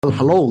Well,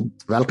 hello.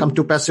 Welcome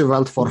to Passive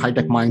Wealth for High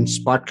Tech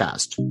Minds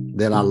podcast.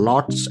 There are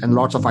lots and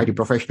lots of IT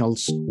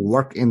professionals who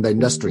work in the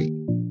industry.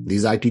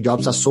 These IT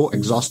jobs are so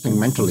exhausting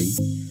mentally,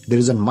 there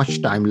isn't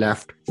much time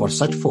left for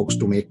such folks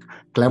to make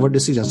clever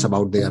decisions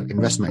about their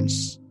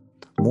investments.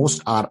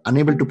 Most are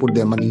unable to put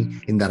their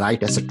money in the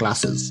right asset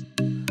classes.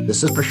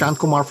 This is Prashant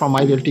Kumar from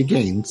iRealty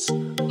Gains.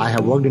 I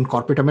have worked in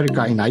corporate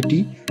America in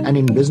IT and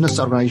in business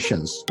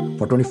organizations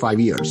for 25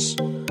 years.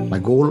 My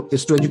goal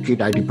is to educate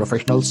IT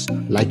professionals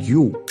like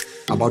you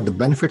about the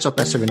benefits of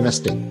passive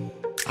investing.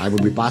 I will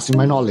be passing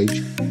my knowledge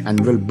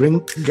and will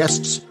bring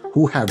guests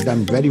who have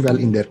done very well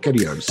in their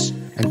careers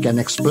and can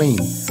explain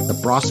the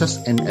process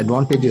and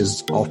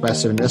advantages of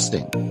passive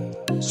investing.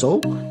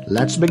 So,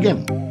 let's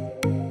begin.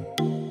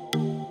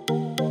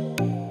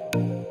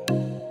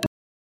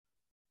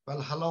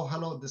 Well,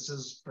 hello. This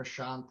is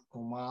Prashant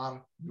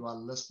Kumar. You are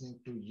listening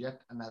to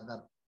yet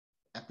another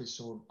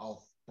episode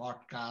of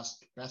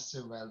podcast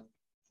Passive Wealth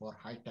for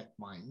High Tech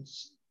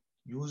Minds.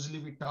 Usually,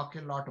 we talk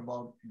a lot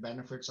about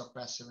benefits of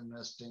passive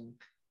investing.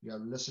 You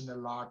have listened a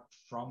lot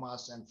from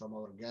us and from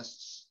our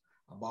guests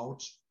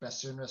about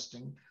passive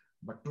investing.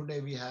 But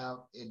today we have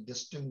a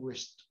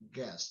distinguished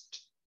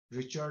guest,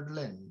 Richard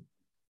Lynn.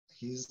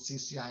 He's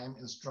CCIM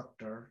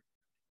instructor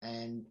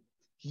and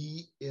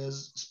he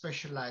is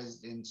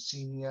specialized in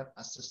senior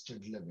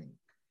assisted living.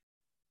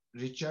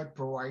 Richard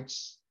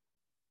provides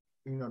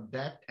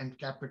debt and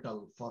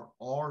capital for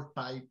all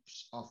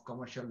types of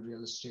commercial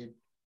real estate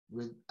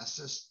with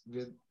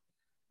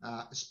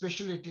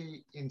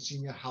specialty in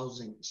senior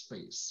housing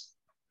space.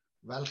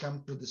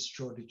 Welcome to this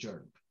show,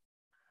 Richard.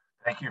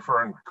 Thank you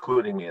for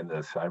including me in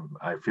this.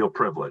 I feel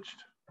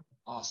privileged.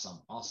 Awesome,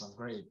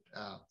 great.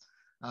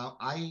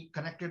 I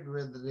connected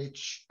with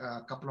Rich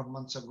a couple of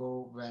months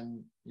ago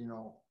when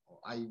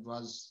I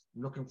was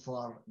looking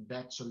for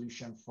debt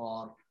solution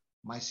for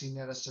my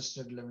senior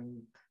assisted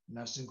living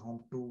nursing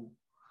home to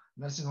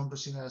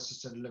senior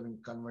assisted living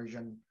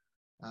conversion.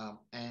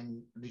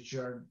 And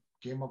Richard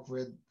came up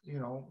with,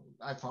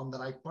 I found the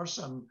right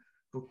person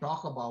to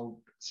talk about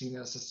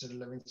senior assisted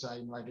living. So I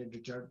invited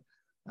Richard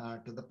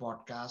to the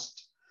podcast.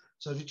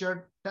 So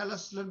Richard, tell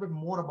us a little bit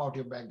more about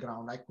your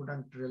background. I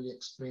couldn't really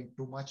explain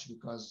too much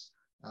because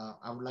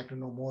I would like to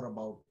know more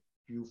about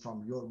you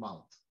from your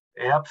mouth.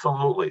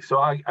 Absolutely. So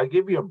I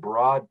give you a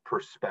broad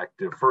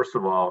perspective. First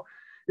of all,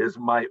 is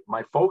my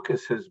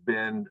focus has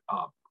been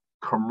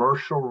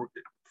commercial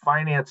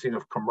financing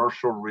of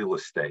commercial real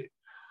estate.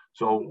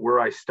 So where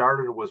I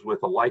started was with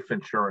a life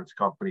insurance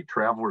company,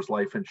 Travelers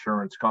Life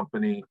Insurance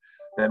Company,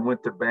 then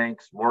went to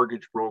banks,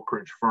 mortgage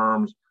brokerage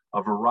firms,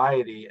 a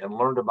variety, and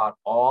learned about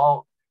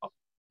all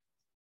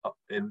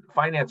in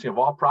financing of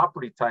all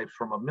property types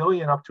from $1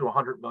 million up to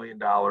 $100 million,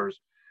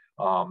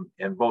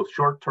 and both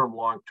short-term,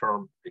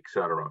 long-term, et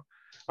cetera.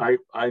 I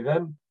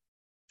then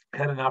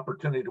had an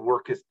opportunity to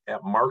work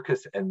at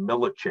Marcus and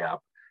Millichap,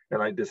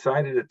 and I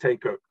decided to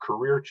take a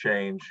career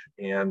change.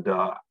 And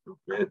at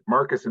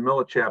Marcus and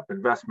Millichap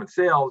Investment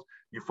Sales,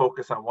 you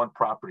focus on one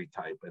property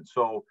type. And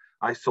so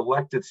I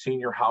selected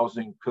senior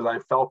housing because I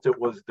felt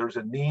there's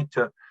a need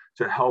to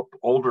help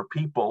older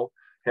people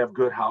have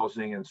good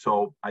housing. And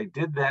so I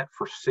did that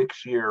for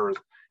 6 years.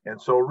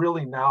 And so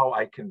really now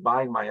I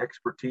combine my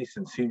expertise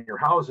in senior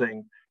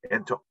housing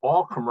into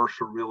all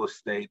commercial real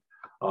estate,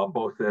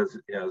 both as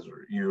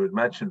you had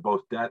mentioned,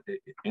 both debt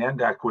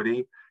and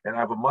equity, and I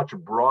have a much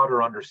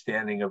broader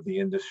understanding of the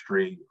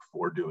industry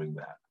for doing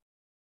that.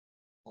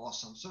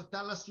 Awesome. So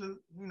tell us, a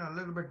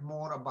little bit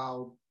more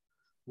about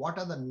what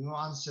are the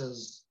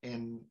nuances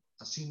in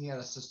a senior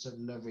assisted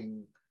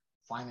living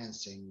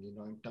financing,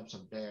 in terms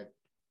of debt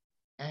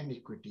and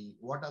equity.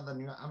 What are the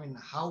new?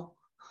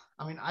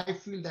 I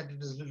feel that it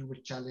is a little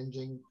bit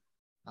challenging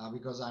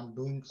because I'm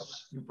doing a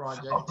few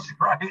projects.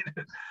 Right.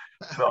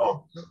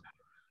 So.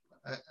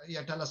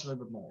 Tell us a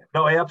little bit more.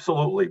 No,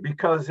 absolutely,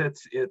 because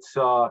it's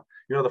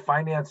the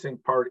financing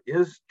part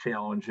is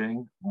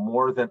challenging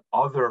more than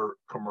other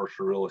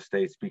commercial real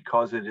estates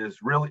because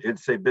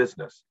it's a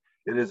business.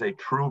 It is a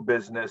true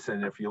business,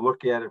 and if you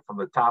look at it from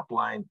the top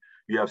line,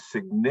 you have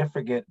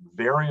significant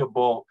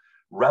variable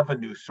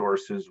revenue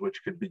sources,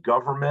 which could be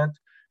government,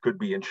 could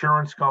be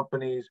insurance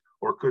companies,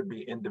 or could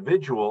be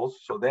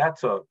individuals. So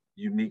that's a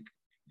unique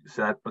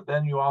set. But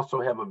then you also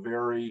have a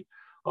very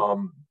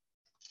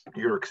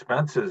your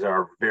expenses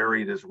are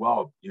varied as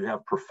well. You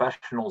have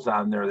professionals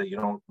on there that you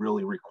don't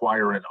really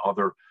require in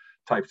other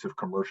types of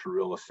commercial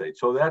real estate.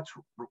 So that's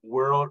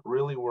where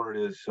it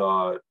is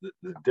the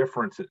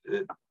difference.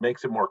 It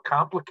makes it more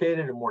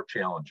complicated and more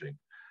challenging.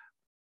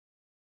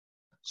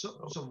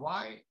 So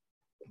why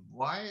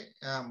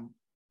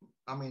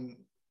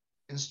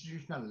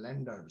institutional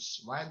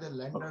lenders, why the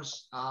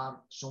lenders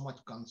are so much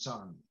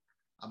concerned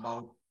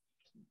about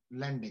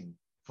lending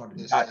for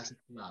this asset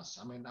class?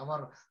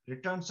 Our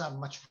returns are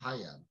much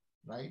higher,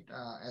 right,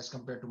 as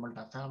compared to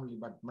multifamily.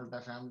 But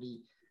multifamily,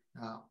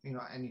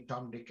 any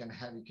Tom, Dick, and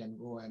Harry can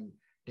go and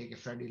take a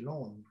Freddie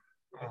loan.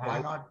 Mm-hmm.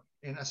 Why not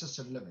in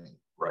assisted living?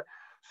 Right.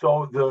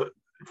 So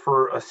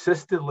for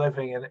assisted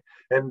living,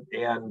 and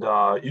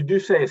you do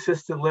say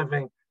assisted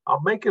living,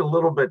 I'll make it a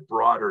little bit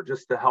broader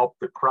just to help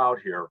the crowd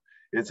here.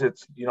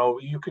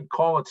 You could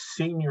call it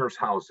seniors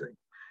housing.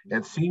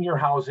 And senior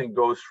housing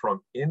goes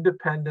from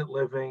independent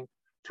living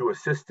to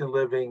assisted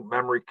living,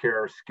 memory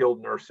care,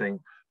 skilled nursing,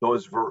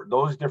 those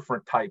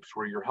different types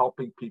where you're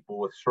helping people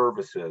with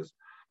services.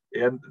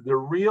 And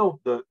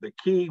the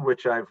key,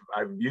 which I've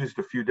used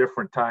a few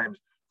different times,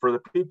 for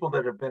the people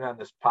that have been on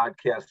this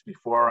podcast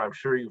before, I'm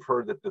sure you've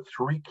heard that the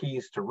three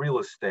keys to real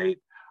estate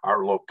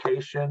are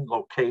location,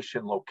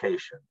 location,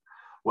 location.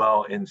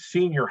 Well, in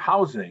senior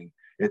housing,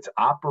 it's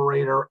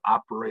operator,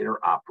 operator,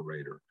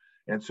 operator.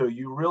 And so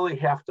you really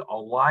have to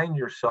align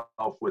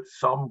yourself with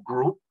some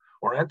group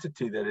or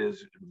entity that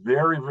is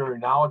very, very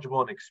knowledgeable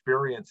and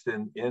experienced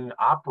in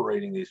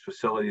operating these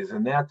facilities.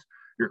 And that's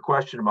your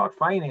question about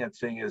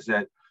financing, is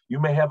that you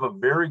may have a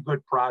very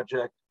good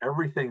project,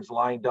 everything's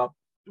lined up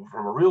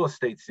from a real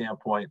estate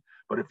standpoint,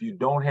 but if you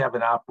don't have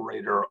an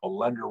operator, a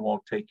lender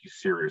won't take you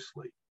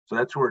seriously. So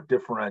that's where it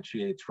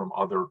differentiates from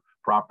other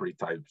property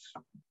types.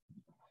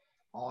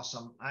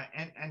 Awesome.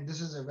 And this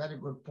is a very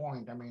good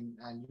point. I mean,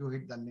 and you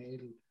hit the nail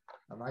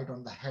right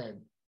on the head.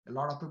 A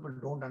lot of people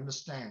don't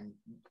understand,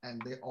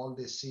 and all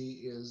they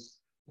see is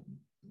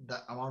the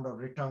amount of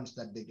returns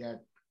that they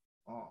get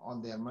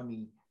on their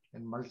money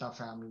in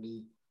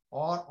multifamily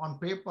or on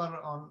paper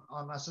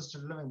on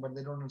assisted living, but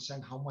they don't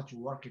understand how much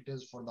work it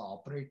is for the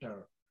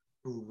operator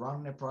to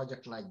run a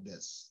project like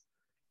this,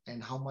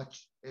 and how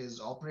much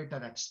is operator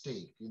at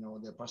stake,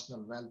 their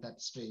personal wealth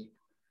at stake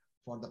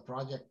for the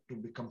project to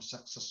become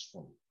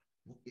successful.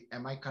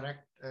 Am I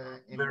correct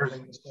in what I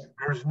said?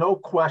 There's no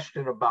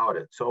question about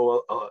it.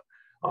 So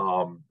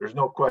there's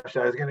no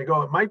question. I was going to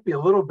go, it might be a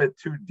little bit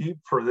too deep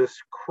for this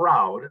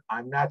crowd.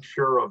 I'm not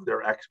sure of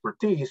their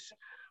expertise,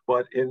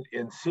 but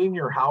in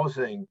senior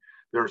housing,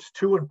 there's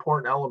two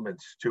important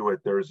elements to it.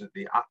 There's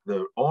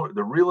the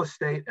real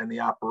estate and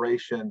the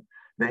operation.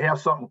 They have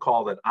something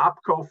called an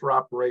opco for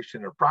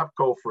operation or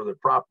propco for the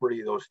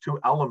property, those two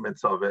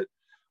elements of it.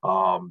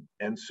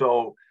 And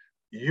so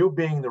you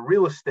being the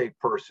real estate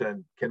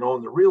person can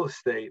own the real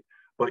estate,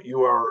 but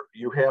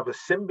you have a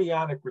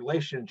symbiotic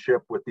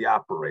relationship with the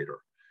operator.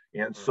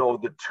 And so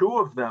the two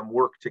of them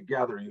work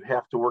together. You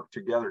have to work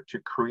together to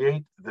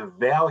create the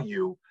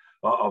value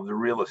of the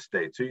real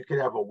estate. So you could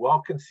have a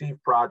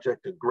well-conceived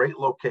project, a great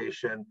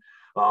location,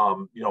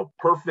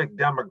 perfect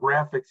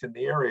demographics in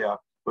the area,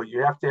 but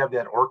you have to have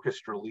that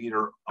orchestra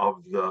leader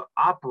of the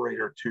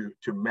operator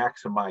to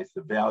maximize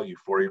the value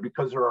for you,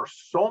 because there are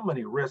so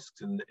many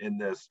risks in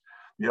this,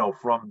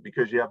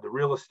 because you have the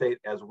real estate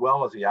as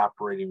well as the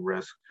operating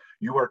risk.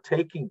 You are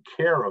taking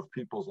care of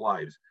people's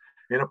lives.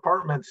 In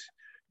apartments,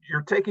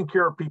 you're taking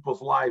care of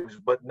people's lives,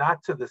 but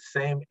not to the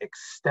same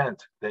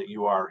extent that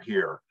you are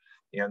here.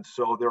 And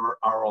so there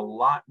are a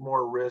lot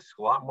more risks,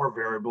 a lot more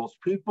variables.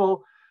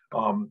 People,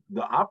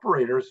 the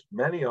operators,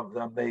 many of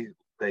them,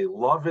 they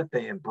love it,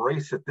 they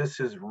embrace it. This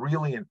is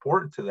really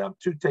important to them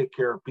to take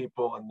care of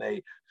people, and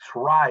they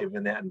thrive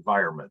in that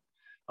environment.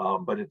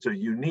 But it's a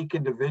unique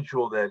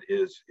individual that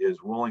is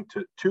willing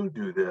to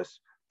do this,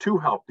 to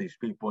help these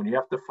people. And you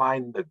have to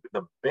find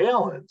the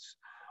balance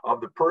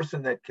of the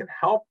person that can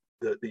help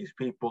these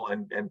people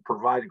and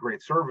provide a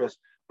great service,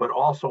 but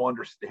also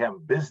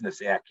have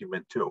business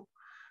acumen too.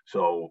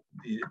 So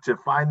to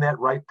find that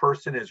right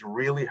person is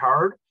really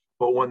hard,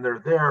 but when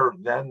they're there,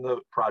 then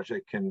the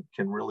project can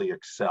really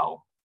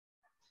excel.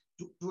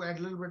 To add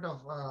a little bit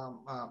of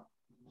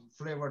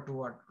flavor to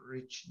what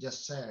Rich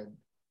just said,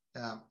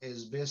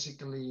 is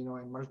basically, in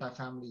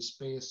multifamily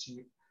space,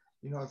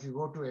 if you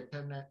go to a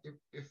tenant,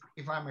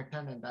 if I'm a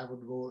tenant, I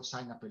would go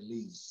sign up a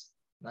lease,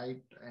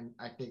 right? And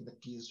I take the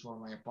keys for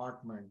my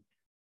apartment.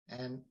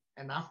 And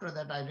after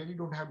that, I really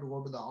don't have to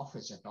go to the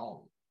office at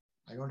all.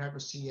 I don't have to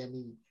see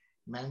any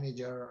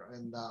manager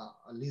in the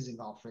leasing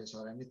office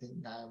or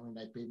anything.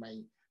 I pay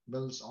my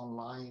bills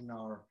online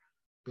or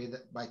pay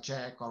by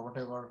check or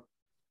whatever.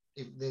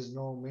 If there's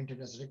no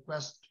maintenance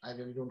request, I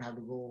really don't have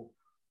to go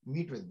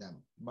meet with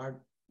them. But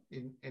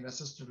in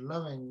assisted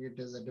living, it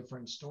is a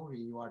different story.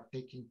 You are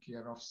taking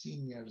care of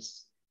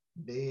seniors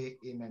day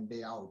in and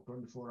day out,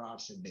 24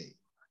 hours a day,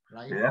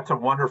 right? Yeah, that's a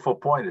wonderful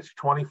point. It's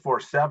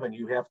 24/7.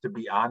 You have to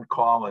be on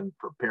call and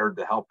prepared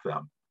to help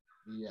them.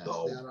 Yes,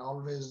 they are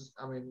always,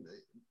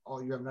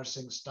 or you have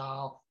nursing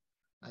staff,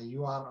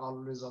 you are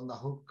always on the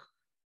hook,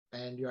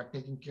 and you are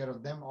taking care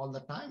of them all the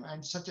time.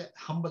 And such a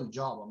humble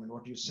job.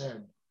 What you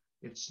said,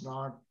 it's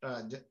not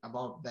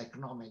about the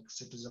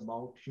economics. It is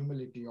about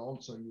humility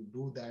also. You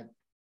do that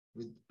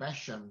with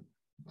passion,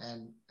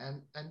 and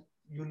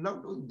you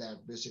love doing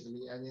that,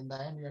 basically. And in the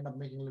end, you end up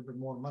making a little bit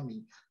more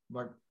money.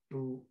 But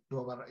to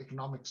our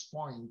economics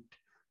point,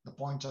 the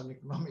points on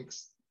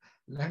economics,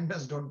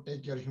 lenders don't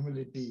take your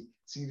humility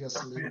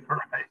seriously.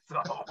 Right.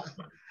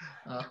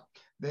 So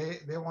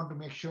they want to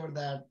make sure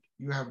that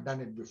you have done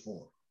it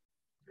before.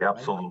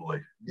 Absolutely.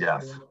 Right?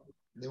 Yes.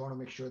 They want to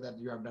make sure that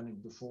you have done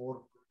it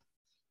before.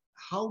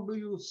 How do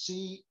you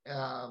see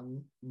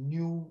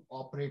new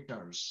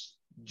operators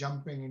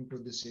jumping into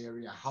this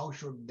area? How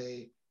should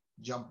they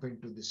jump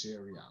into this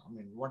area?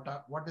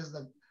 What is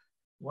the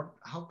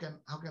how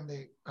can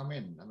they come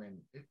in? I mean,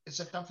 it's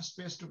a tough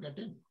space to get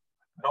in.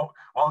 No,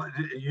 well,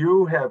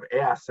 you have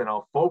asked, and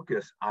I'll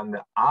focus on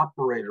the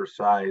operator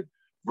side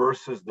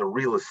versus the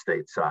real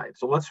estate side.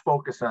 So let's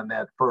focus on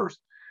that first.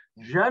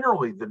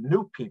 Generally, the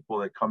new people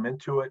that come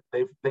into it,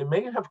 they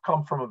may have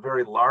come from a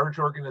very large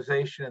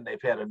organization and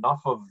they've had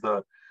enough of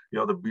the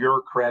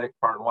bureaucratic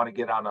part and want to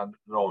get on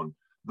their own.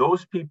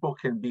 Those people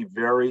can be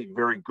very,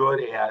 very good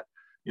at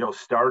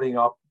starting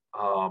up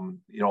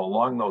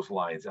along those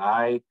lines.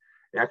 I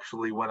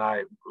actually, when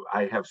I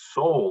have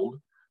sold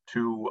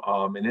to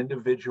an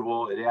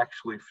individual, it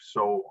actually,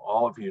 so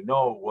all of you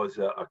know, was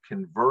a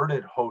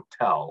converted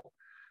hotel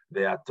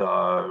that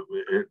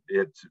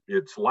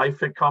its life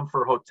had come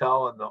for a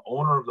hotel, and the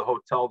owner of the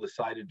hotel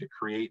decided to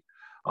create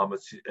an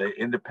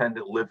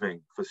independent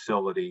living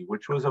facility,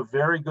 which was a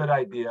very good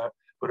idea,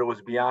 but it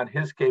was beyond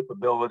his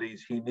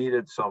capabilities. He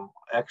needed some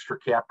extra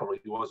capital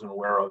he wasn't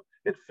aware of.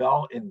 It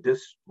fell in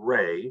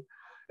disarray,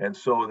 and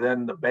so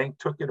then the bank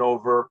took it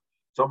over.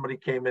 Somebody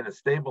came in and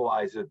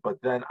stabilized it,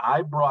 but then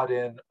I brought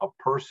in a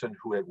person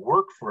who had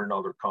worked for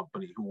another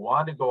company who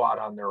wanted to go out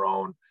on their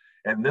own,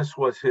 and this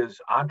was his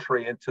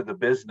entree into the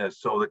business.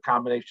 So the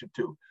combination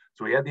too.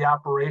 So he had the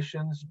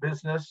operations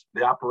business,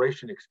 the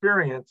operation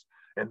experience,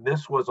 and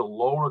this was a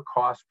lower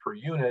cost per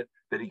unit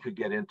that he could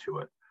get into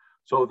it.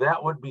 So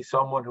that would be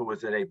someone who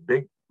was at a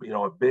big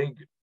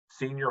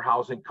senior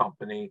housing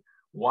company,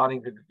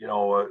 wanting to,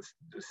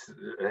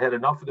 had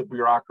enough of the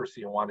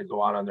bureaucracy and wanted to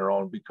go out on their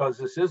own, because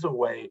this is a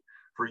way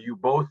for you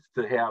both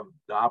to have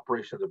the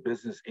operation of the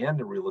business and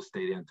the real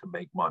estate and to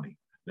make money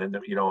and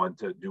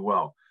to do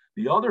well.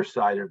 The other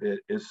side of it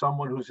is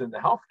someone who's in the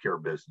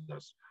healthcare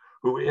business,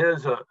 who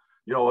is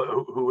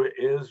who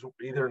is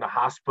either in the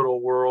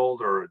hospital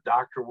world or a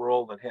doctor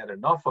world and had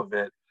enough of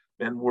it,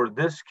 and where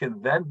this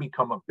can then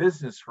become a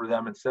business for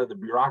them instead of the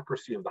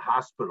bureaucracy of the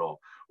hospital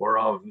or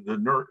of the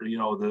nurse.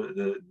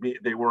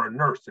 They were a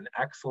nurse, an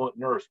excellent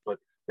nurse, but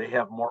they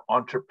have more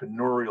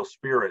entrepreneurial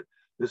spirit.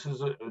 This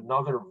is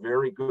another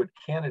very good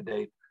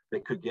candidate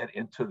that could get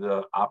into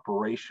the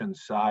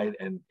operations side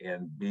and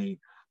be,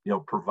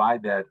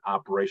 provide that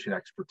operation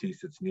expertise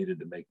that's needed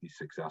to make these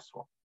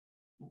successful.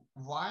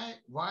 Why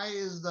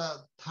is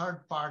the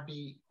third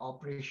party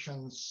operator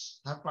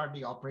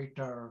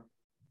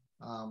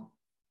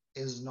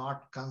is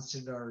not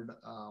considered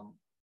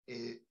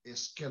a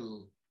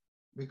skill?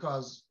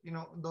 Because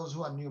those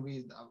who are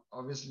newbies,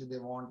 obviously they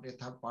want a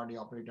third party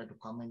operator to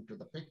come into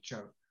the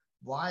picture.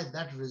 Why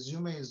that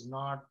resume is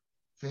not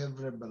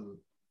favorable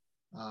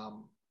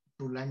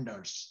to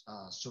lenders,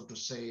 so to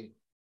say?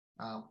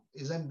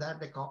 Isn't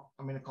that a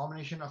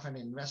combination of an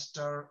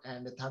investor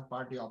and a third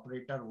party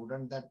operator?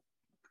 Wouldn't that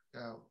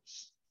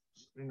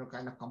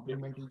kind of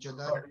complement each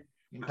other?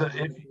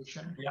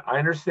 I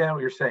understand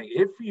what you're saying.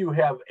 If you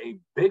have a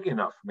big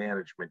enough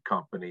management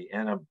company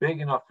and a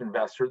big enough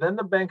investor, then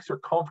the banks are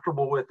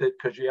comfortable with it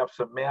because you have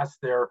some mass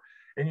there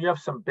and you have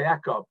some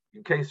backup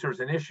in case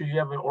there's an issue. You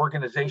have an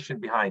organization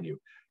behind you.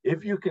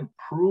 If you can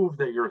prove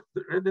that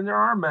then there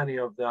are many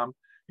of them,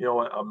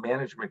 a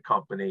management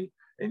company,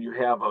 and you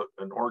have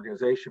an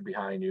organization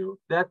behind you,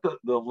 that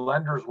the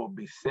lenders will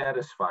be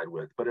satisfied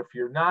with. But if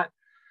you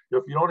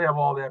don't have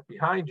all that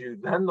behind you,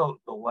 then the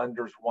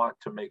lenders want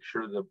to make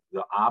sure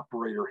the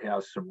operator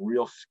has some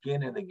real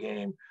skin in the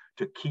game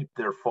to keep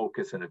their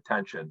focus and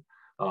attention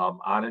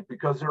on it,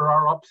 because there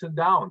are ups and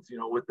downs,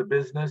 with the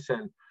business,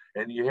 and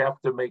you have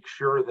to make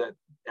sure that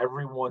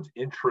everyone's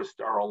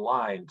interests are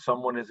aligned.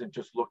 Someone isn't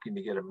just looking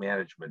to get a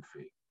management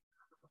fee.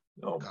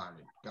 No.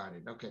 Got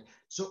it. Okay.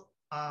 So,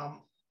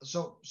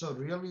 so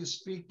really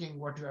speaking,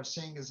 what you are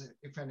saying is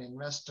if an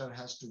investor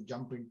has to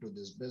jump into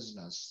this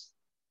business,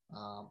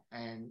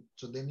 and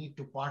so they need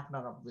to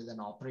partner up with an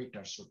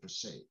operator, so to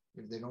say,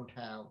 if they don't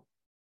have,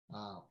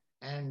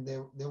 and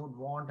they would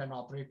want an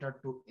operator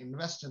to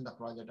invest in the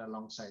project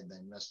alongside the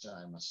investor,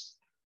 I must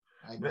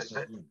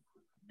assume.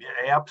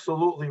 Yeah,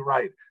 absolutely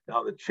right.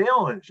 Now, the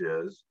challenge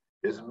is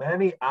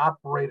many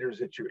operators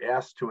that you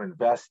ask to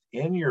invest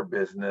in your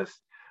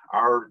business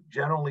are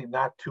generally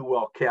not too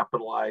well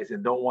capitalized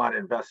and don't want to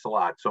invest a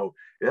lot. So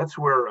that's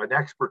where an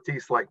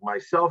expertise like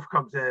myself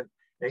comes in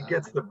and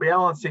gets the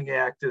balancing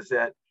act, is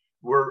that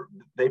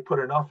they put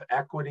enough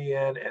equity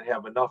in and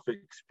have enough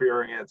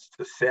experience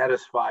to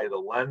satisfy the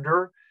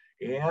lender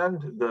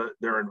and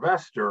their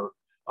investor,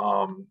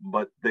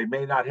 but they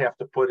may not have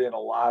to put in a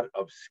lot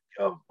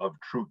of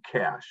true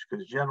cash,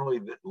 because generally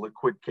the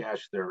liquid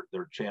cash they're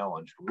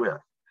challenged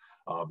with.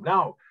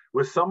 Now,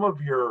 with some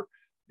of your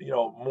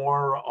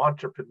more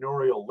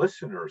entrepreneurial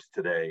listeners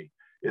today,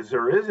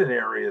 there is an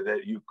area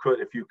that you could,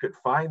 if you could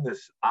find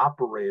this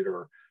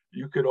operator,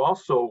 you could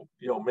also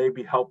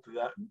maybe help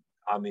that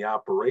on the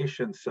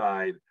operation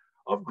side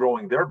of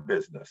growing their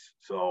business.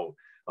 So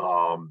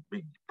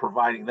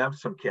providing them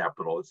some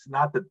capital. It's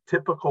not the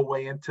typical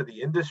way into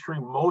the industry.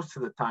 Most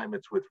of the time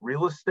it's with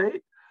real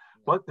estate,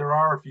 but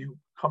if you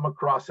come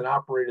across an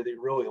operator that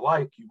you really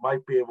like, you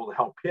might be able to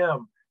help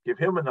him, give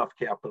him enough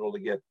capital to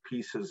get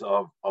pieces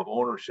of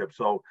ownership.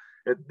 So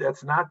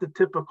that's not the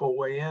typical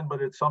way in,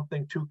 but it's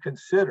something to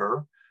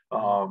consider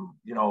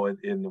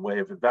in the way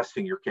of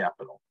investing your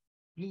capital.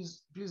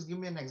 Please give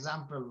me an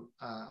example,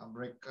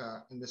 Rick.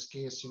 In this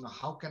case,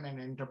 how can an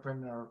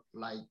entrepreneur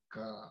like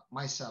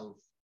myself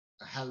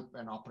help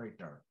an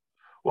operator?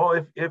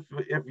 Well,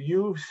 if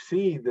you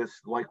see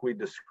this, like we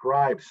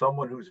described,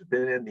 someone who's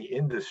been in the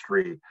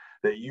industry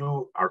that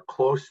you are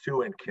close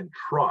to and can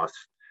trust,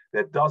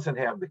 that doesn't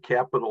have the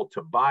capital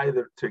to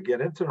to get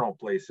into their own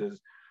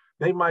places,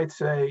 they might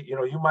say,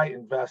 you might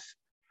invest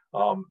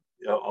a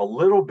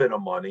little bit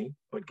of money,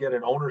 but get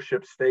an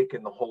ownership stake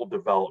in the whole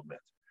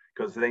development,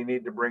 because they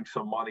need to bring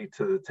some money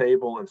to the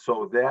table. And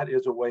so that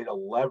is a way to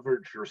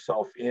leverage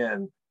yourself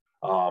in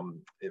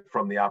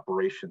from the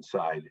operation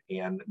side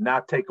and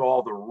not take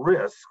all the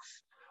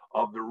risks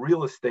of the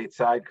real estate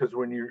side. Because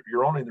when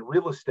you're owning the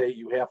real estate,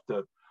 you have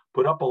to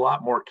put up a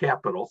lot more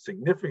capital,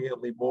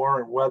 significantly more,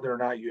 and whether or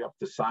not you have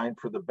to sign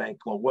for the bank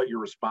loan, what your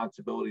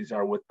responsibilities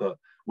are with the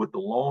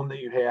loan that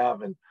you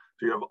have. And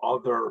so you have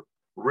other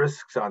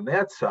risks on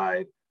that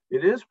side.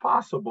 It is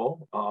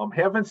possible.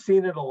 Haven't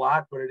seen it a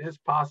lot, but it is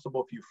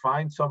possible if you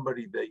find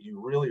somebody that you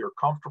really are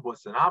comfortable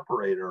with, an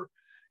operator,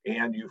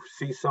 and you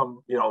see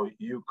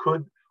you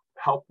could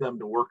help them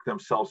to work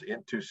themselves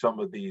into some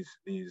of these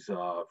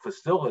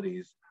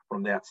facilities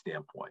from that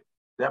standpoint.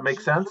 That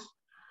makes sense?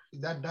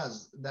 That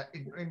does. That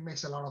it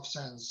makes a lot of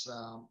sense.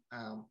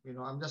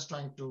 I'm just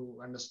trying to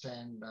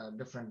understand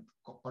different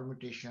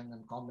permutation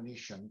and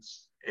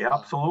combinations. Yeah,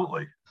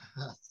 absolutely.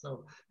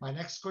 So my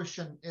next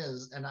question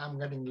is, and I'm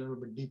getting a little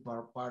bit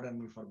deeper, pardon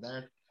me for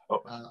that.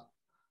 Oh.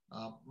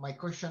 My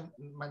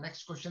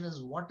next question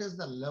is, what is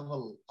the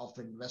level of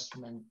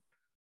investment,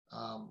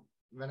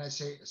 when I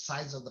say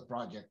size of the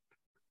project,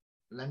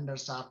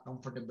 lenders are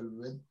comfortable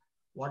with?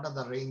 What are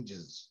the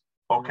ranges?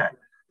 Okay.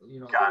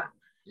 Got it.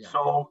 Yeah.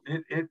 So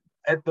it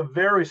at the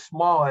very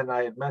small end,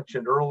 I had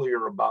mentioned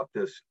earlier about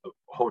this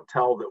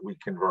hotel that we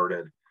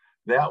converted.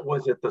 That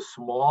was at the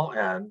small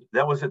end.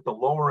 That was at the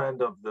lower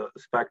end of the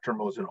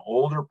spectrum. It was an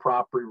older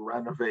property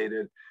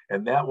renovated,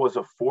 and that was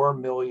a $4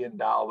 million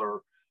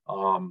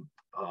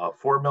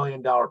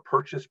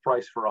purchase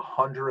price for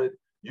 100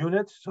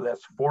 units. So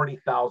that's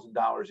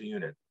 $40,000 a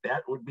unit.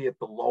 That would be at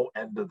the low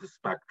end of the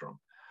spectrum.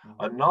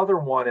 Mm-hmm. Another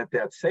one at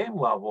that same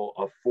level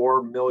of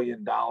 $4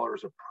 million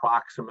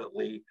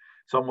approximately.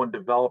 Someone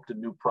developed a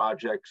new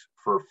project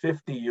for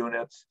 50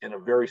 units in a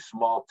very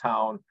small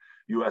town,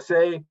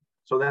 USA.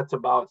 So that's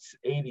about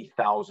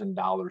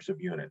 $80,000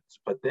 of units,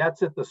 but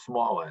that's at the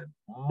small end.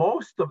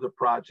 Most of the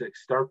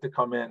projects start to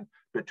come in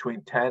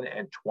between 10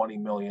 and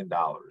 $20 million.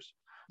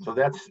 So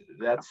that's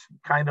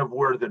kind of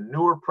where the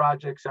newer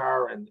projects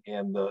are, and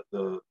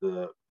the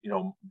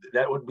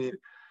that would be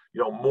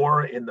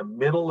more in the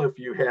middle if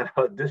you had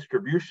a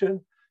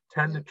distribution,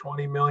 10 to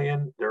 20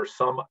 million. There's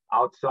some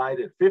outside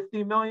at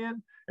 50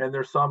 million, and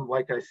there's some,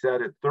 like I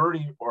said, at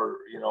 30 or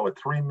at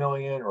 3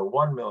 million or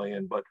 1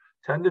 million, but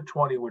 10 to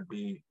 20 would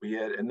be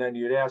it. And then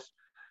you'd ask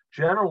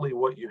generally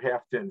what you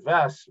have to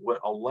invest, what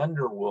a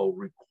lender will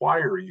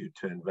require you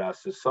to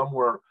invest is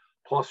somewhere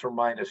plus or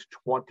minus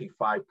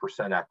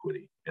 25%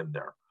 equity in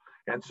there.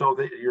 And so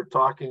you're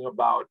talking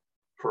about,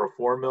 for a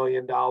 $4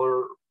 million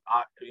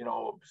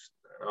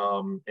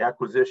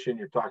acquisition,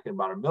 you're talking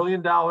about $1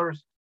 million.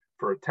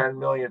 For a 10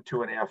 million,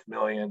 2.5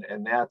 million.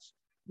 And that's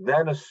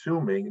then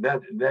assuming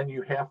that then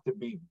you have to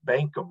be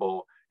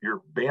bankable.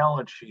 Your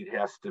balance sheet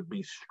has to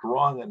be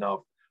strong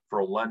enough for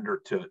a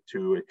lender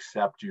to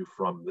accept you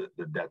from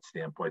the debt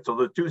standpoint. So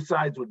the two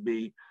sides would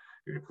be,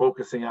 you're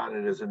focusing on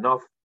it as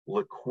enough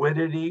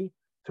liquidity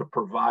to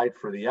provide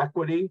for the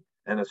equity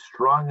and a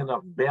strong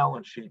enough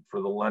balance sheet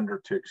for the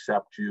lender to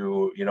accept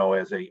you,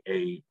 as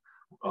a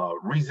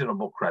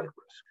reasonable credit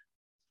risk.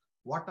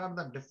 What are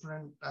the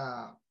different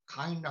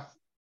kind of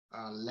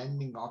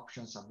lending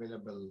options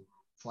available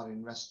for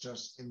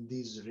investors in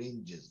these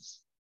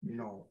ranges?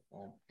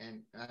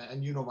 And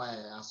why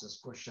I asked this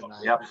question.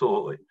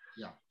 Absolutely.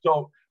 Yeah.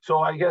 So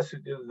I guess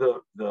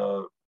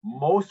the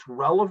most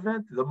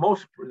relevant, the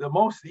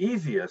most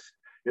easiest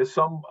is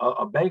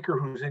a banker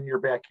who's in your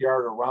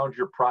backyard around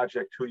your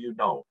project who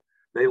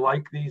they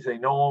like these, they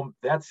know them.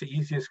 That's the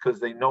easiest because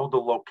they know the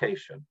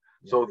location.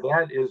 Yeah. So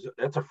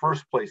that's a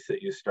first place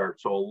that you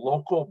start. So a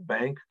local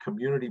bank,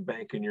 community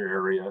bank in your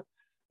area.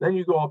 Then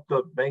you go up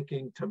the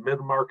banking to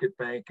mid-market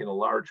bank and a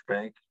large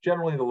bank.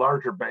 Generally, the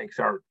larger banks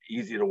aren't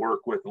easy to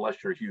work with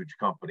unless you're a huge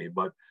company.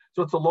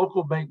 So it's a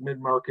local bank,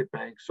 mid-market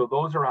bank. So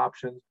those are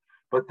options.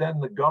 But then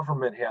the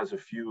government has a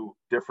few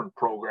different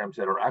programs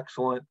that are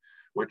excellent,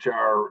 which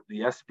are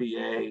the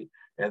SBA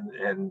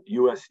and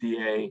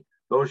USDA.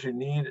 Those you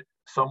need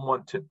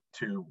someone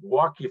to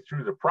walk you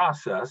through the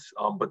process,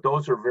 but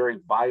those are very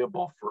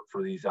viable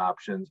for these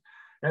options.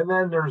 And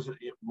then there's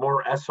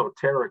more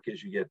esoteric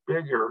as you get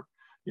bigger.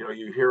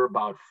 You hear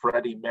about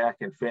Freddie Mac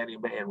and Fannie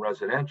Mae and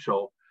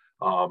residential,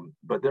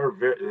 but they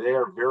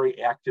are very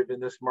active in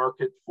this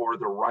market for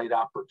the right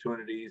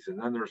opportunities. And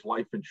then there's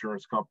life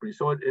insurance companies.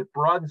 So it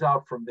broadens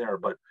out from there.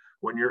 But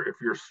if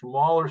you're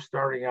smaller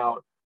starting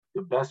out,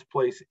 the best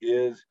place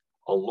is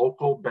a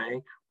local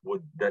bank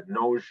that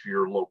knows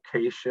your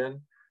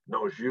location,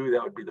 knows you.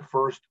 That would be the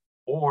first.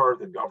 or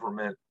the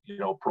government,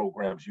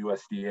 programs,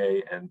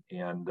 USDA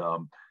and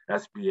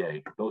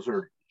SBA. Those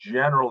are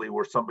generally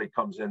where somebody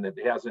comes in that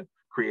hasn't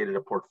created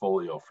a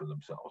portfolio for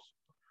themselves.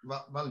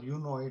 Well, you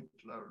know it,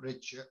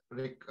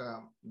 Rick,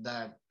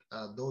 that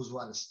those who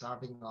are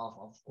starting off,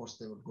 of course,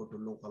 they would go to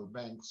local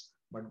banks,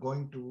 but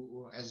going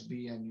to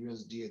SB and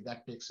USDA,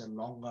 that takes a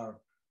longer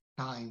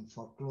time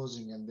for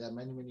closing. And there are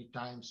many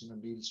times,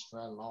 deals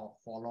fall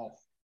off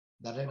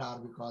the radar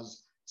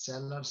because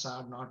sellers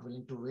are not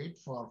willing to wait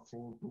for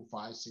 4 to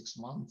 5, 6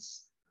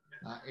 months.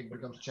 It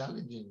becomes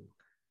challenging.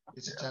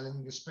 It's a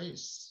challenging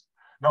space.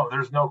 No,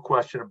 there's no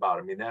question about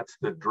it. I mean, that's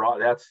the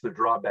drawback.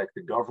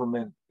 The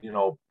government,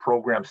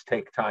 programs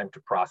take time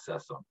to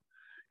process them.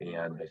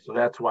 And so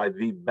that's why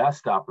the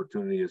best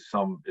opportunity is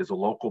a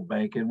local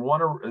bank, and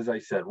one, as I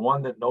said,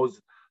 one that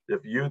knows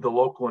the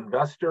local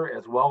investor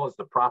as well as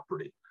the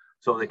property.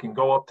 So they can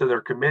go up to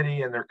their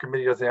committee, and their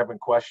committee doesn't have a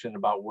question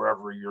about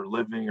wherever you're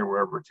living or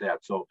wherever it's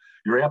at. So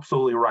you're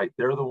absolutely right.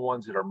 They're the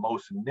ones that are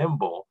most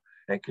nimble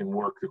and can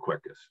work the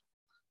quickest.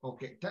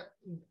 Okay,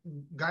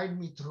 guide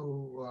me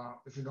through,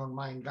 if you don't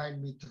mind,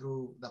 guide me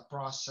through the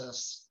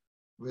process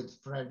with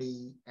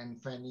Freddie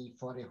and Fannie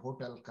for a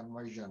hotel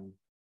conversion,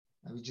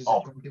 which is a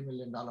 $20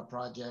 million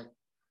project.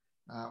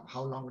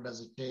 How long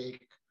does it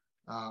take?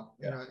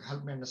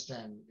 Help me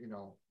understand,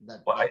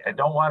 that. Well, I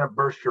don't want to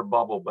burst your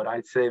bubble, but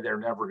I'd say they're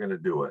never going to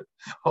do it.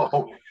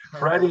 So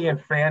Freddie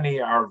and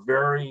Fannie are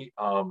very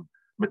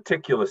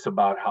meticulous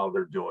about how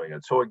they're doing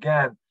it. So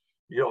again,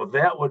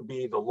 that would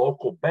be the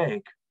local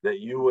bank that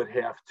you would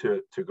have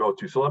to go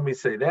to. So let me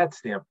say that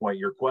standpoint,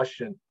 your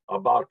question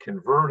about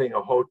converting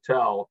a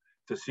hotel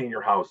to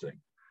senior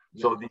housing.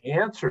 Yeah. So the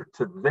answer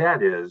to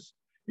that is,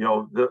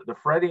 the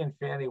Freddie and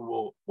Fannie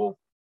will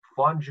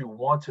fund you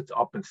once it's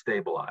up and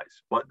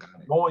stabilized. But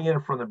going in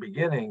from the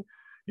beginning,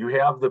 you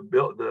have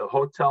the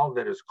hotel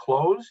that is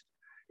closed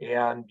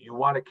and you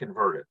want to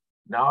convert it.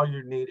 Now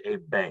you need a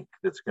bank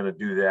that's going to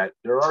do that.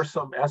 There are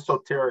some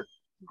esoteric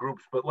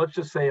groups, but let's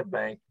just say a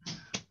bank.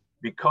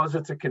 Because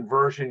it's a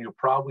conversion, you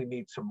probably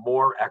need some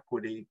more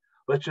equity.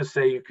 Let's just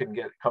say you can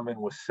come in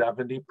with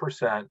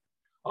 70%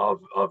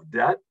 of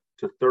debt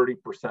to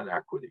 30%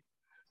 equity.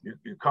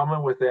 You come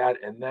in with that,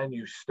 and then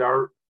you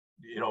start,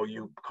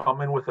 you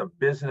come in with a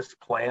business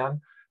plan.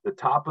 The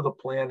top of the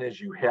plan is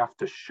you have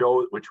to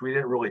show, which we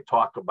didn't really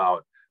talk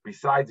about,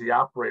 besides the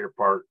operator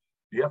part,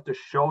 you have to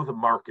show the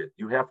market.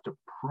 You have to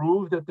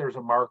prove that there's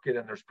a market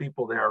and there's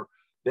people there.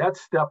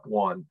 That's step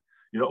one.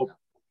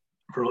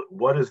 For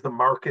what is the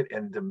market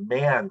and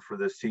demand for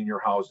the senior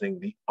housing,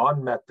 the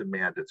unmet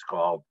demand it's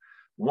called.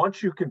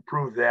 Once you can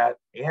prove that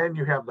and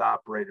you have the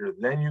operator,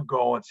 then you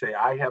go and say,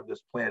 I have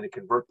this plan to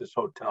convert this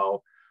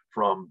hotel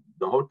from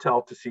the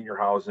hotel to senior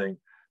housing.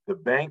 The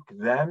bank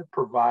then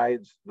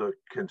provides the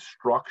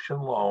construction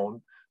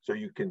loan, so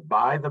you can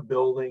buy the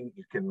building,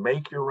 you can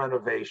make your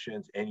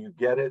renovations, and you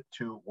get it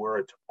to where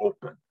it's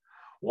open.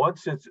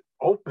 Once it's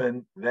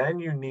open, then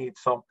you need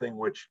something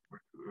which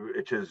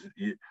is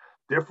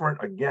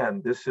different.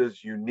 Again, this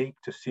is unique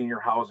to senior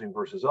housing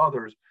versus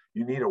others.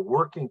 You need a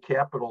working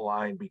capital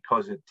line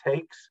because it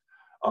takes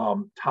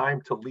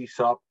time to lease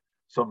up.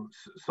 Some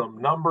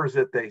numbers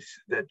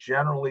that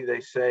generally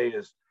they say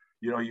is,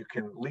 you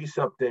can lease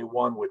up day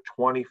one with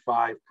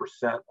 25%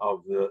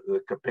 of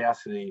the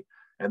capacity,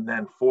 and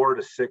then 4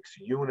 to 6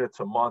 units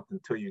a month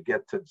until you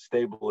get to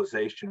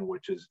stabilization,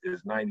 which is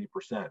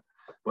 90%.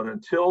 But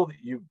until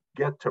you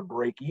get to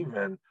break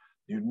even,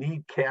 you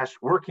need cash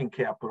working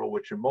capital,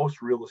 which in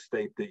most real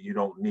estate that you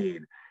don't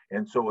need.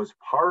 And so as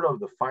part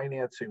of the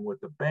financing with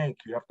the bank,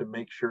 you have to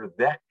make sure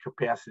that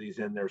capacity is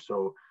in there.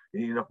 So you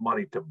need enough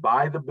money to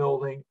buy the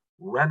building,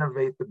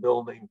 renovate the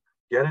building,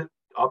 get it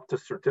up to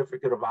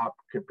certificate of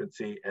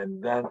occupancy,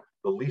 and then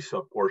the lease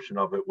up portion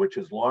of it, which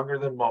is longer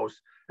than most.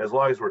 As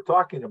long as we're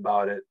talking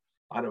about it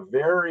on a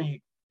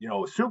very,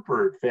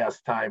 super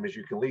fast time, as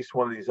you can lease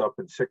one of these up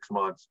in 6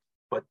 months.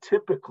 But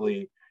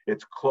typically,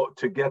 it's close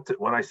to get to,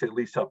 when I say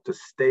lease up, to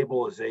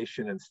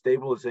stabilization, and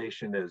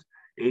stabilization is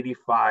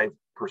 85%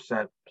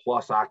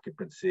 plus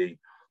occupancy.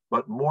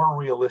 But more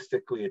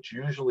realistically, it's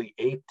usually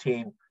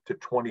 18 to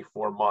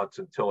 24 months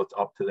until it's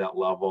up to that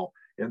level.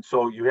 And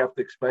so you have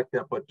to expect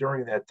that. But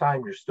during that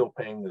time, you're still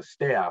paying the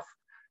staff.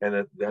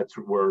 And that's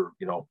where,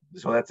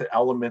 so that's an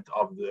element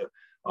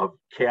of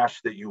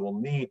cash that you will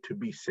need to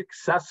be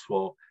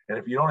successful. And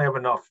if you don't have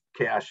enough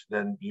cash,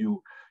 then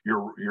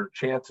your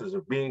chances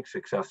of being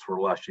successful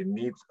are less. You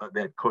need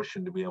that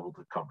cushion to be able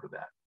to cover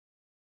that.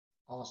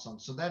 Awesome.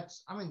 So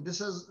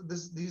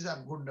these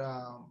are good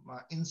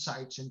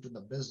insights into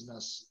the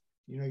business.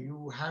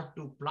 You have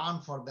to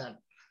plan for that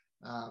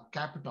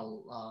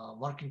capital,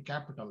 working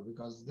capital,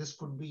 because this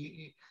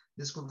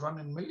could run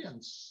in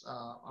millions.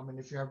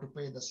 If you have to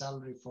pay the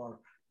salary for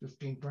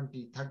 15,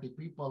 20, 30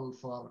 people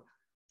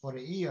for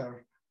a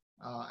year,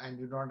 and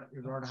you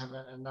don't have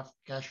enough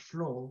cash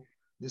flow,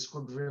 this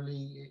could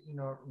really,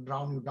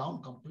 drown you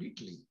down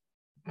completely.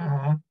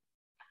 Mm-hmm.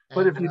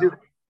 But if you do,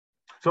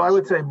 so I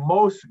would say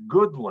most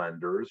good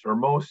lenders, or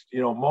most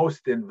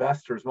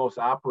investors, most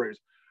operators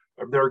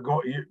they're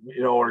going,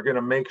 are going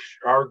to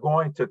are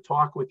going to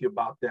talk with you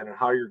about that and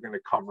how you're going to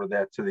cover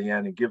that to the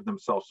end and give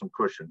themselves some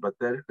cushion. But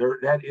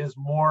that is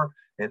more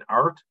an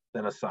art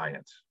than a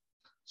science.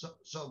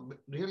 So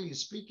really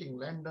speaking,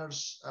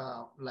 lenders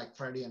like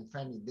Freddie and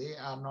Fannie, they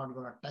are not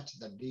going to touch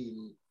the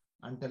deal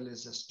until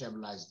it's a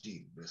stabilized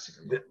deal,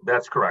 basically.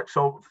 That's correct.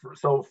 So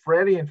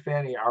Freddie and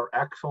Fannie are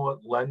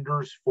excellent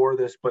lenders for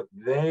this, but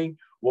they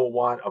will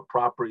want a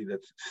property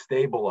that's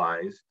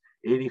stabilized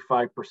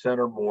 85%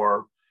 or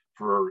more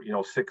for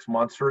 6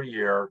 months or a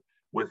year,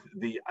 with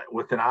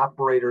an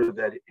operator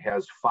that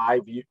has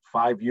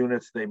five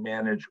units they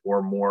manage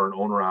or more, an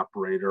owner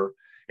operator,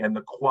 and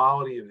the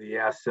quality of the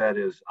asset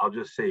is, I'll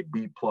just say,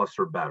 B+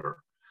 or better.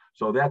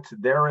 So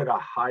they're at a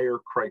higher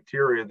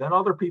criteria than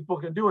other people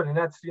can do it, and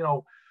that's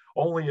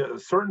only a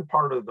certain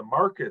part of the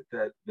market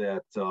that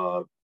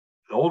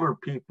older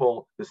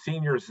people, the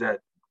seniors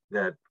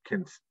that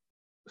can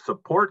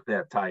support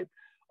that type.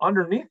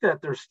 Underneath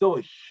that, there's still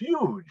a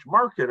huge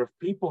market of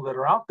people that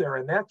are out there,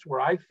 and that's where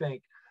I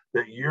think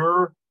that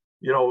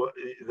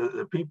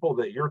the people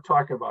that you're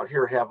talking about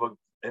here have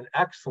an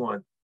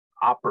excellent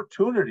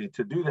opportunity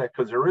to do that,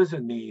 because there is a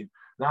need,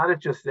 not at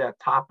just that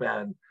top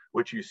end,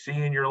 which you see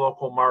in your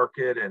local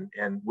market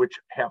and which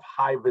have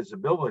high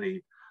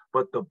visibility,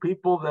 but the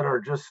people that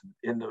are just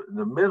in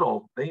the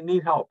middle, they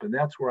need help. And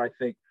that's where I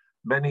think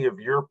many of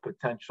your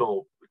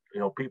potential,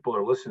 people that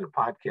are listening to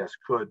podcasts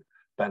could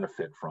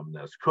benefit from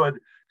this,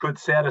 could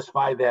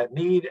satisfy that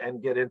need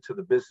and get into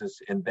the business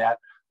in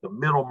the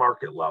middle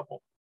market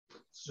level.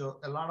 So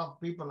a lot of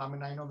people,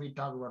 I know we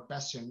talk about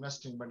passive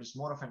investing, but it's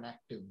more of an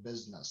active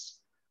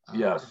business.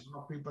 Yes. A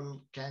lot of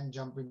people can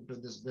jump into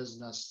this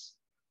business.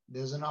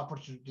 There's an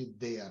opportunity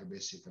there,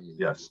 basically.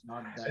 Yes. It's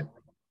not that.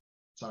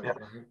 Sorry.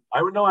 Yeah.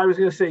 I was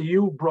going to say,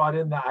 you brought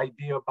in the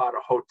idea about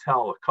a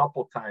hotel a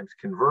couple times,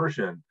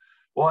 conversion.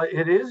 Well,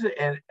 it is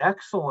an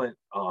excellent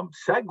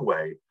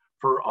segue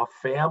for a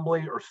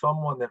family or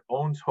someone that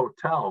owns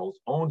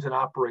and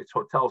operates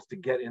hotels to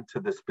get into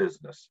this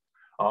business.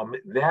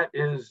 That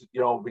is,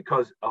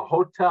 because a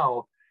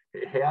hotel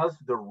has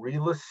the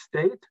real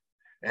estate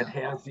and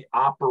has the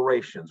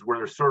operations where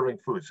they're serving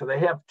food. So they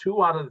have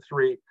 2 out of the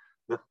 3.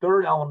 The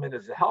third element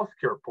is the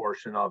healthcare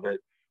portion of it,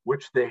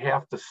 which they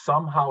have to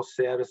somehow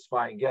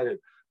satisfy and get it.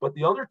 But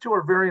the other 2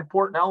 are very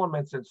important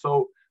elements. And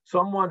so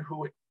someone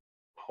who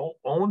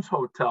owns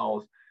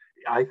hotels,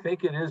 I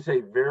think it is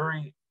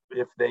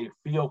if they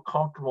feel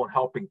comfortable in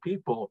helping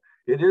people,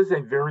 it is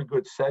a very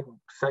good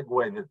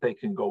segue that they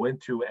can go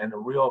into, and a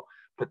real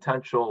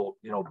potential,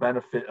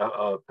 benefit,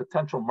 a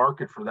potential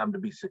market for them to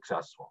be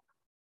successful.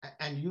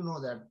 And you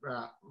know that,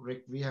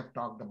 Rick, we have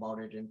talked about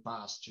it in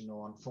past,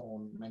 on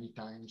phone many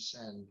times,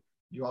 and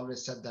you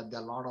always said that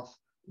there are a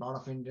lot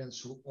of Indians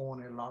who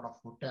own a lot of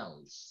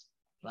hotels,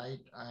 right?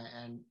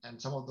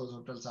 And some of those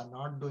hotels are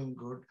not doing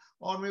good,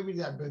 or maybe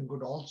they are doing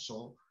good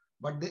also.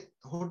 But the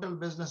hotel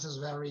business is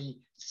very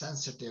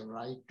sensitive,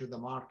 right, to the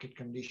market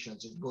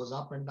conditions. It goes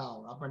up and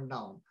down, up and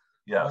down.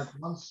 Yes.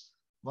 But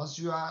once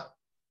you are,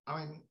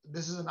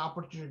 this is an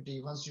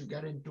opportunity. Once you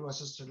get into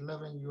assisted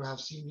living, you have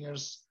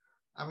seniors.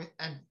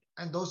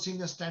 And those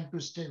seniors tend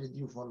to stay with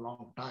you for a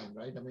long time,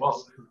 right?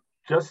 Well,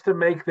 just to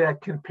make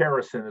that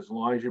comparison, as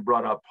long as you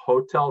brought up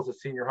hotels and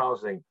senior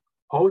housing,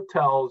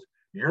 hotels,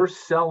 you're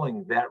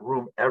selling that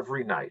room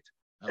every night.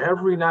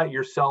 Every night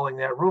you're selling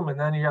that room, and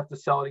then you have to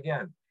sell it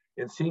again.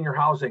 In senior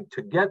housing,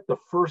 to get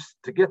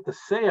the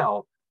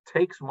sale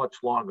takes much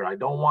longer. I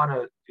don't want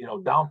to,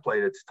 downplay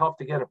it. It's tough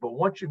to get it, but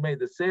once you made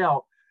the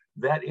sale,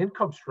 that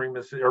income stream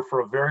is there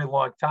for a very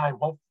long time.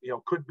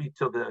 Could be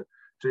to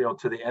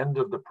the end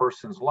of the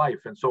person's life.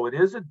 And so it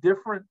is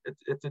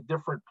it's a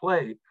different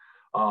play.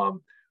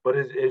 But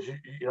as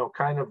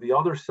kind of the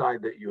other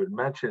side that you had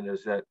mentioned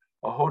is that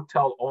a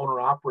hotel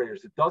owner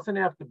operators, it doesn't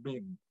have to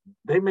be,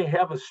 they may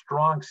have a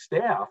strong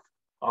staff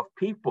of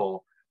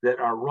people that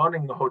are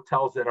running the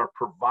hotels, that are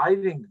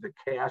providing the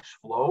cash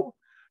flow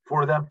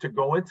for them to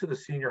go into the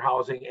senior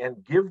housing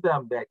and give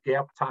them that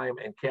gap time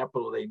and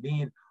capital they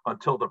need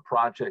until the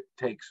project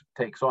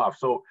takes off.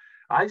 So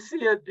I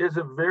see it as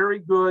a very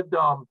good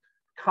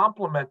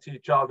complement to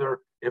each other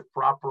if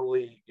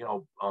properly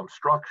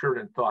structured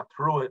and thought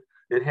through it.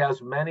 It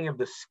has many of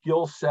the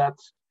skill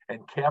sets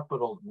and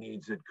capital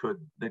needs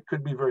that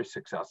could be very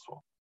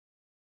successful.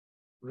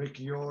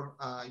 Rick, your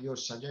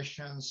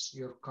suggestions,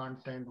 your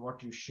content,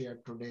 what you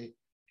shared today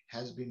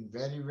has been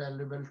very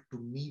valuable to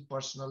me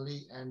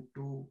personally, and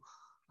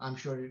I'm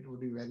sure it would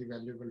be very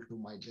valuable to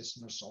my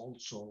listeners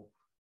also.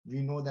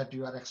 We know that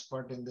you are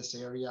expert in this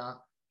area,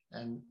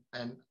 and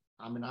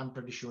I'm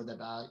pretty sure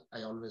that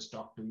I always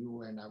talk to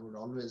you, and I would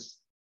always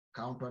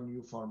count on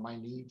you for my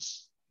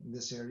needs in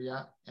this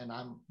area. And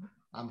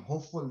I'm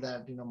hopeful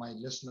that my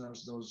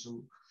listeners, those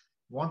who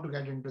want to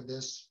get into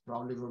this,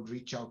 probably would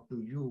reach out to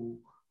you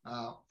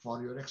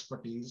for your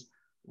expertise.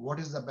 What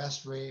is the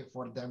best way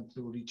for them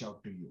to reach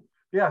out to you?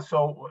 Yeah,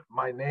 so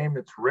my name,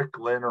 it's Rick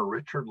Lynn or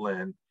Richard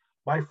Lynn.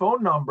 My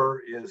phone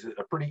number is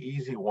a pretty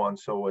easy one.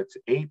 So it's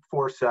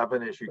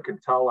 847, as you can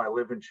tell, I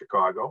live in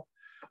Chicago.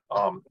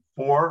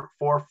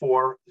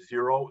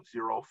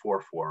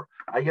 444-0044.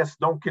 I guess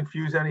don't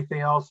confuse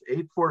anything else.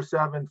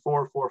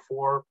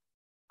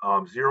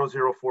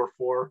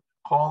 847-444-0044.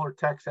 Call or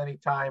text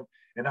anytime,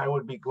 and I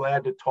would be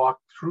glad to talk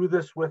through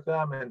this with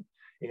them. And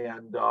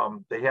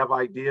they have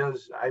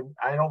ideas. I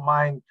don't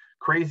mind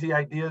crazy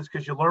ideas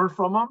because you learn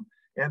from them,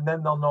 and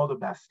then they'll know the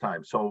best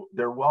time. So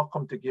they're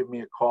welcome to give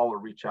me a call or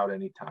reach out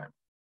anytime.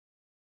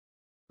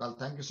 Well,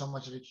 thank you so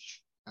much,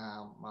 Rich,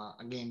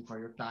 again for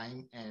your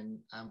time,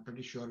 and I'm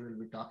pretty sure we'll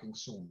be talking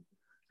soon.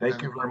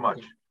 Thank you very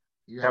much.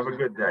 Have a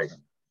good day.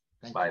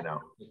 Bye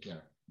now. Take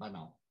care. Bye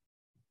now.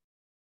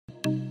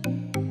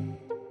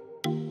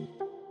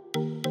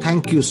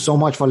 Thank you so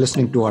much for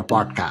listening to our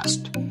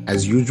podcast.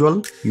 As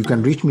usual, you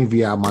can reach me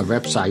via my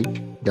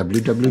website,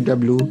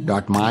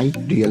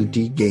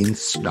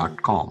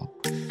 www.myrealtygains.com,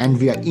 and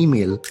via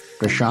email,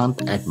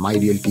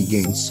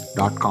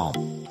 prashant@myrealtygains.com.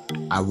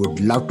 I would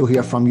love to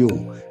hear from you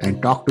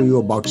and talk to you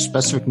about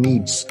specific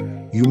needs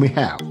you may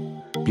have.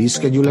 Please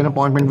schedule an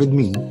appointment with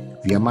me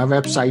via my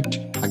website,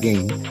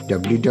 again,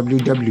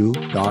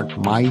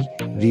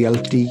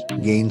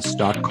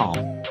 www.myrealtygains.com.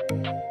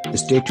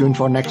 Stay tuned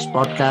for next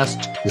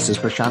podcast. This is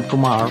Prashant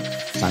Kumar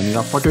signing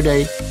off for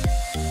today.